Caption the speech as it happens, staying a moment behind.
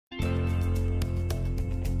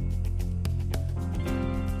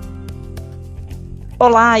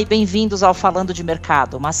Olá e bem-vindos ao Falando de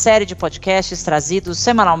Mercado, uma série de podcasts trazidos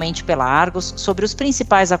semanalmente pela Argos sobre os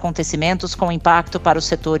principais acontecimentos com impacto para os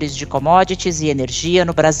setores de commodities e energia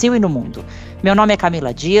no Brasil e no mundo. Meu nome é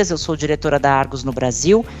Camila Dias, eu sou diretora da Argos no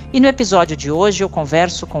Brasil e no episódio de hoje eu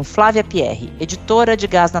converso com Flávia Pierre, editora de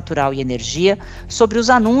Gás Natural e Energia, sobre os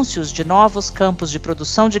anúncios de novos campos de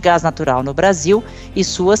produção de gás natural no Brasil e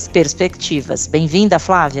suas perspectivas. Bem-vinda,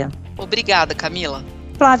 Flávia. Obrigada, Camila.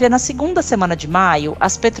 Flávia, na segunda semana de maio,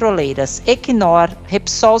 as petroleiras Equinor,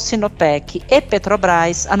 Repsol Sinopec e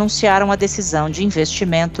Petrobras anunciaram a decisão de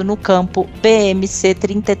investimento no campo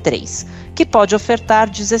BMC-33, que pode ofertar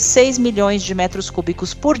 16 milhões de metros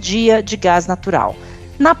cúbicos por dia de gás natural.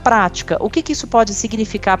 Na prática, o que isso pode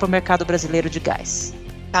significar para o mercado brasileiro de gás?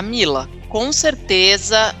 Camila, com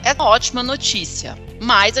certeza é uma ótima notícia,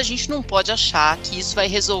 mas a gente não pode achar que isso vai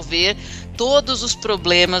resolver todos os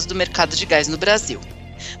problemas do mercado de gás no Brasil.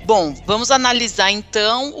 Bom, vamos analisar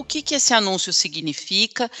então o que esse anúncio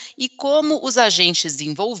significa e como os agentes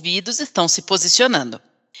envolvidos estão se posicionando.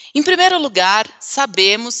 Em primeiro lugar,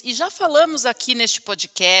 sabemos, e já falamos aqui neste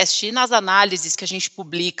podcast e nas análises que a gente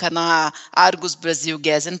publica na Argos Brasil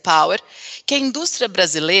Gas and Power, que a indústria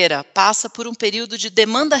brasileira passa por um período de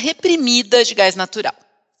demanda reprimida de gás natural.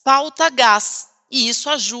 Falta gás, e isso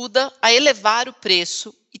ajuda a elevar o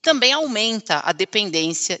preço e também aumenta a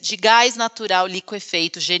dependência de gás natural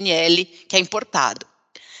liquefeito, GNL, que é importado.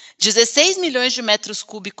 16 milhões de metros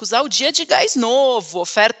cúbicos ao dia de gás novo,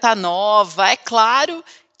 oferta nova. É claro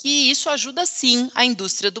que isso ajuda sim a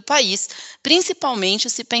indústria do país, principalmente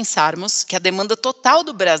se pensarmos que a demanda total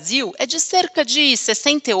do Brasil é de cerca de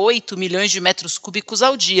 68 milhões de metros cúbicos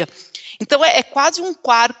ao dia. Então é quase um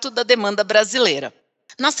quarto da demanda brasileira.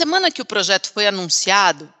 Na semana que o projeto foi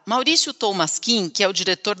anunciado, Maurício Tolmasquim, que é o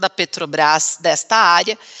diretor da Petrobras desta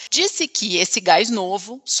área, disse que esse gás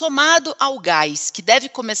novo, somado ao gás que deve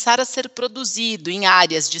começar a ser produzido em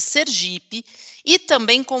áreas de Sergipe e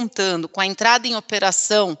também contando com a entrada em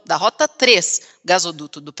operação da Rota 3,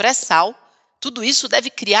 gasoduto do pré-sal, tudo isso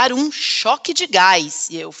deve criar um choque de gás,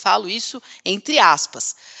 e eu falo isso entre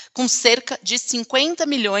aspas, com cerca de 50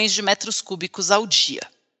 milhões de metros cúbicos ao dia.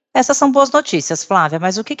 Essas são boas notícias, Flávia,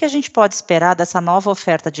 mas o que a gente pode esperar dessa nova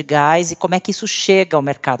oferta de gás e como é que isso chega ao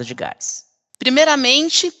mercado de gás?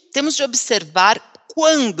 Primeiramente, temos de observar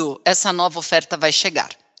quando essa nova oferta vai chegar.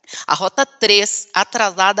 A Rota 3,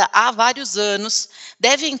 atrasada há vários anos,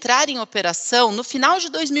 deve entrar em operação no final de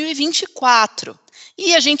 2024.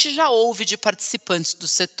 E a gente já ouve de participantes do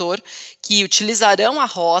setor que utilizarão a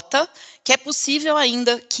rota, que é possível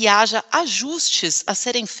ainda que haja ajustes a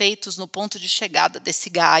serem feitos no ponto de chegada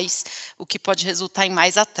desse gás, o que pode resultar em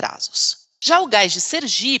mais atrasos. Já o gás de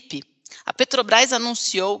Sergipe, a Petrobras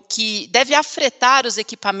anunciou que deve afretar os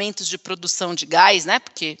equipamentos de produção de gás,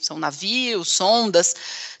 porque são navios, sondas,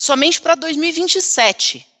 somente para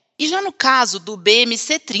 2027. E já no caso do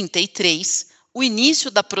BMC-33, o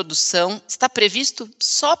início da produção está previsto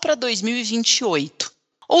só para 2028.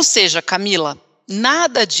 Ou seja, Camila,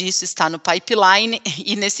 nada disso está no pipeline,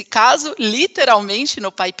 e nesse caso, literalmente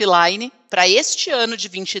no pipeline, para este ano de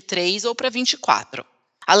 23 ou para 24.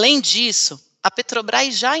 Além disso, a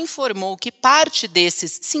Petrobras já informou que parte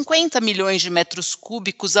desses 50 milhões de metros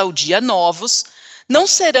cúbicos ao dia novos não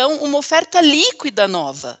serão uma oferta líquida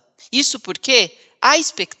nova. Isso porque há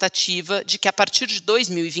expectativa de que, a partir de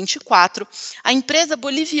 2024, a empresa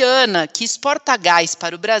boliviana que exporta gás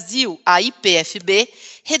para o Brasil, a YPFB,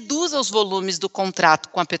 reduza os volumes do contrato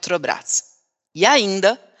com a Petrobras. E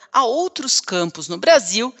ainda, há outros campos no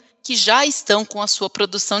Brasil que já estão com a sua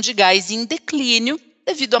produção de gás em declínio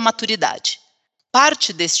devido à maturidade.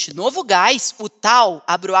 Parte deste novo gás, o tal,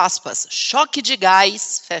 abro aspas, choque de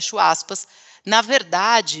gás, fecho aspas, na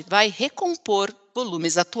verdade vai recompor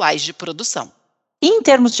volumes atuais de produção. E em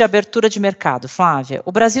termos de abertura de mercado, Flávia,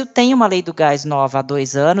 o Brasil tem uma lei do gás nova há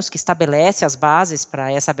 2 anos que estabelece as bases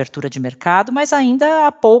para essa abertura de mercado, mas ainda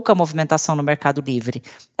há pouca movimentação no mercado livre.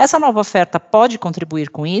 Essa nova oferta pode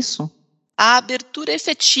contribuir com isso? A abertura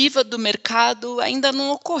efetiva do mercado ainda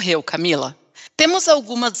não ocorreu, Camila. Temos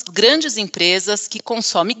algumas grandes empresas que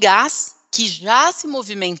consomem gás, que já se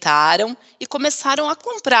movimentaram e começaram a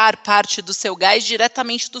comprar parte do seu gás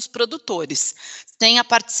diretamente dos produtores, sem a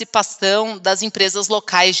participação das empresas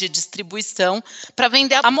locais de distribuição para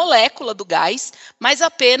vender a molécula do gás, mas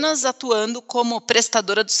apenas atuando como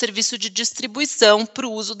prestadora do serviço de distribuição para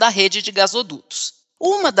o uso da rede de gasodutos.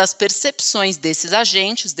 Uma das percepções desses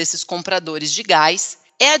agentes, desses compradores de gás,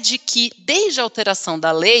 é a de que, desde a alteração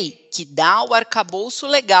da lei, que dá o arcabouço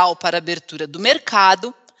legal para a abertura do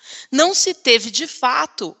mercado, não se teve, de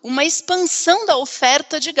fato, uma expansão da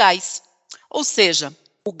oferta de gás. Ou seja,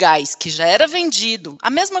 O gás que já era vendido, a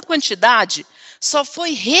mesma quantidade, só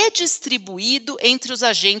foi redistribuído entre os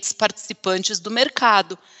agentes participantes do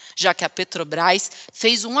mercado, já que a Petrobras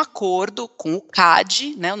fez um acordo com o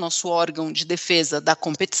CAD, o nosso órgão de defesa da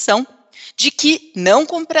competição, de que não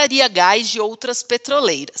compraria gás de outras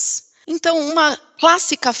petroleiras. Então, uma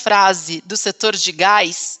clássica frase do setor de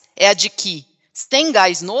gás é a de que, se tem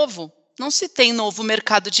gás novo, não se tem novo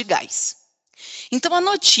mercado de gás. Então, a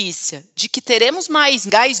notícia de que teremos mais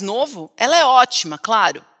gás novo, ela é ótima,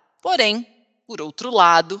 claro. Porém, por outro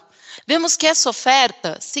lado, vemos que essa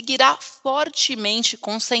oferta seguirá fortemente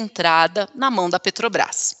concentrada na mão da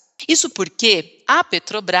Petrobras. Isso porque a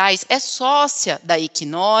Petrobras é sócia da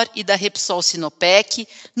Equinor e da Repsol Sinopec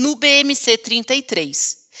no BMC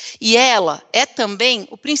 33. E ela é também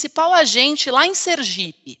o principal agente lá em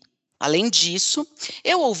Sergipe. Além disso,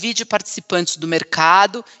 eu ouvi de participantes do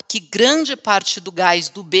mercado que grande parte do gás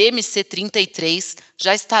do BMC 33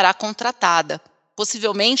 já estará contratada,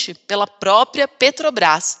 possivelmente pela própria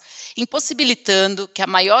Petrobras, impossibilitando que a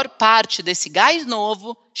maior parte desse gás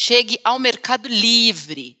novo chegue ao mercado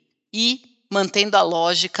livre e mantendo a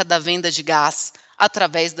lógica da venda de gás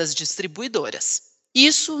através das distribuidoras.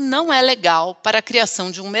 Isso não é legal para a criação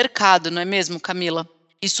de um mercado, não é mesmo, Camila?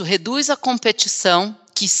 Isso reduz a competição,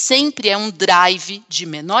 que sempre é um drive de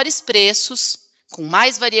menores preços, com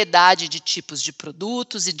mais variedade de tipos de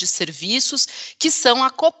produtos e de serviços que são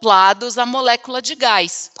acoplados à molécula de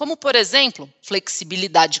gás, como, por exemplo,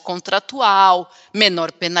 flexibilidade contratual,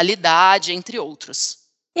 menor penalidade, entre outros.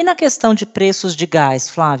 E na questão de preços de gás,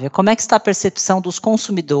 Flávia, como é que está a percepção dos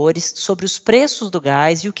consumidores sobre os preços do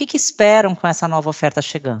gás e o que esperam com essa nova oferta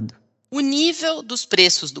chegando? O nível dos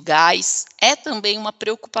preços do gás é também uma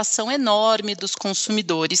preocupação enorme dos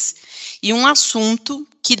consumidores e um assunto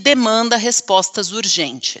que demanda respostas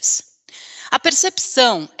urgentes. A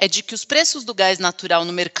percepção é de que os preços do gás natural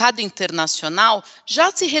no mercado internacional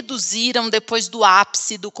já se reduziram depois do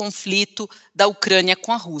ápice do conflito da Ucrânia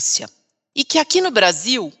com a Rússia. E que aqui no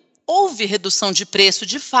Brasil houve redução de preço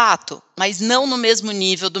de fato, mas não no mesmo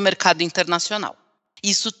nível do mercado internacional.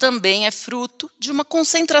 Isso também é fruto de uma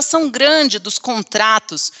concentração grande dos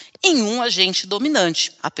contratos em um agente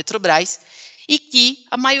dominante, a Petrobras, e que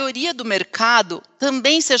a maioria do mercado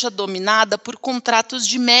também seja dominada por contratos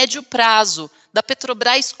de médio prazo da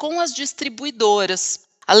Petrobras com as distribuidoras.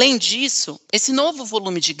 Além disso, esse novo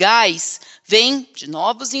volume de gás vem de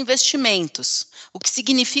novos investimentos, o que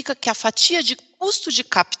significa que a fatia de custo de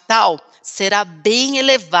capital será bem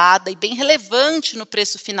elevada e bem relevante no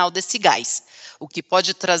preço final desse gás, o que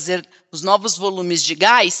pode trazer os novos volumes de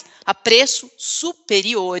gás a preços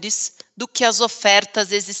superiores do que as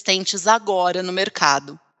ofertas existentes agora no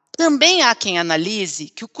mercado. Também há quem analise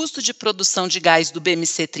que o custo de produção de gás do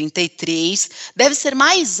BMC 33 deve ser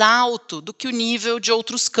mais alto do que o nível de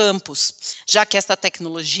outros campos, já que essa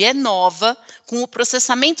tecnologia é nova, com o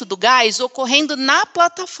processamento do gás ocorrendo na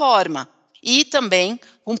plataforma e também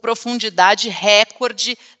com profundidade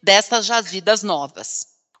recorde dessas jazidas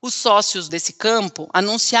novas. Os sócios desse campo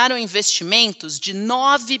anunciaram investimentos de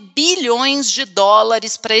 9 bilhões de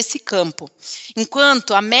dólares para esse campo,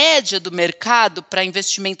 enquanto a média do mercado para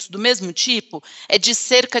investimentos do mesmo tipo é de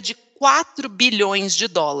cerca de 4 bilhões de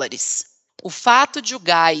dólares. O fato de o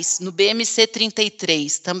gás no BMC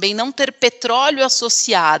 33 também não ter petróleo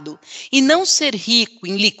associado e não ser rico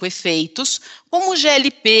em liquefeitos, como o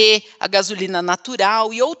GLP, a gasolina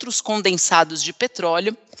natural e outros condensados de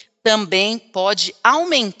petróleo, também pode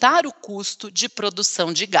aumentar o custo de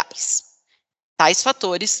produção de gás. Tais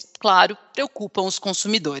fatores, claro, preocupam os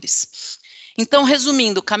consumidores. Então,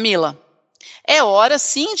 resumindo, Camila, é hora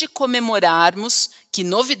sim de comemorarmos que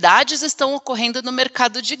novidades estão ocorrendo no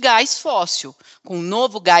mercado de gás fóssil, com um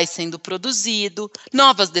novo gás sendo produzido,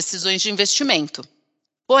 novas decisões de investimento.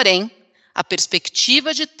 Porém, a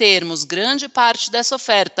perspectiva de termos grande parte dessa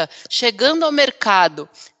oferta chegando ao mercado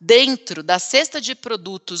dentro da cesta de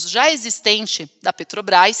produtos já existente da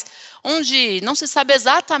Petrobras, onde não se sabe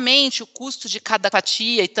exatamente o custo de cada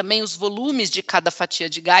fatia e também os volumes de cada fatia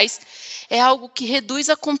de gás, é algo que reduz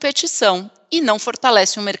a competição e não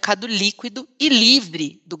fortalece um mercado líquido e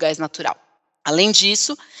livre do gás natural. Além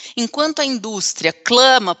disso, enquanto a indústria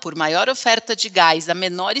clama por maior oferta de gás a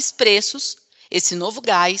menores preços, esse novo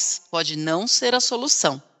gás pode não ser a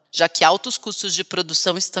solução, já que altos custos de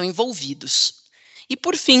produção estão envolvidos. E,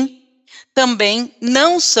 por fim, também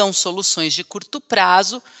não são soluções de curto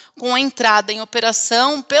prazo, com a entrada em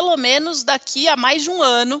operação pelo menos daqui a mais de um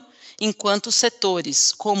ano, enquanto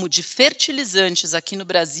setores como o de fertilizantes aqui no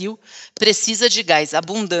Brasil precisa de gás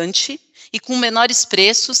abundante e com menores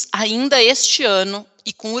preços ainda este ano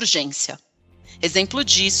e com urgência. Exemplo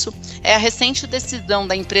disso é a recente decisão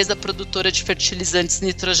da empresa produtora de fertilizantes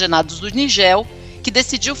nitrogenados do Nigel, que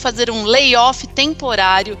decidiu fazer um layoff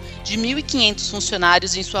temporário de 1.500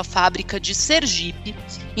 funcionários em sua fábrica de Sergipe,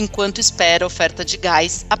 enquanto espera a oferta de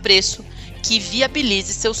gás a preço que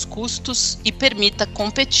viabilize seus custos e permita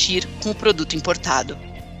competir com o produto importado.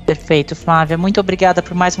 Perfeito, Flávia. Muito obrigada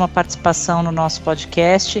por mais uma participação no nosso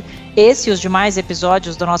podcast. Esse e os demais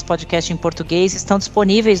episódios do nosso podcast em português estão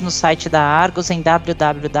disponíveis no site da Argos em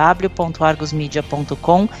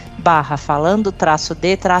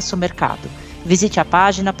www.argosmedia.com/falando-de-mercado. Visite a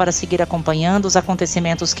página para seguir acompanhando os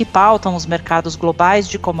acontecimentos que pautam os mercados globais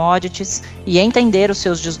de commodities e entender os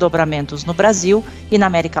seus desdobramentos no Brasil e na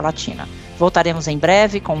América Latina. Voltaremos em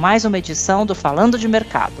breve com mais uma edição do Falando de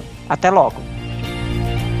Mercado. Até logo!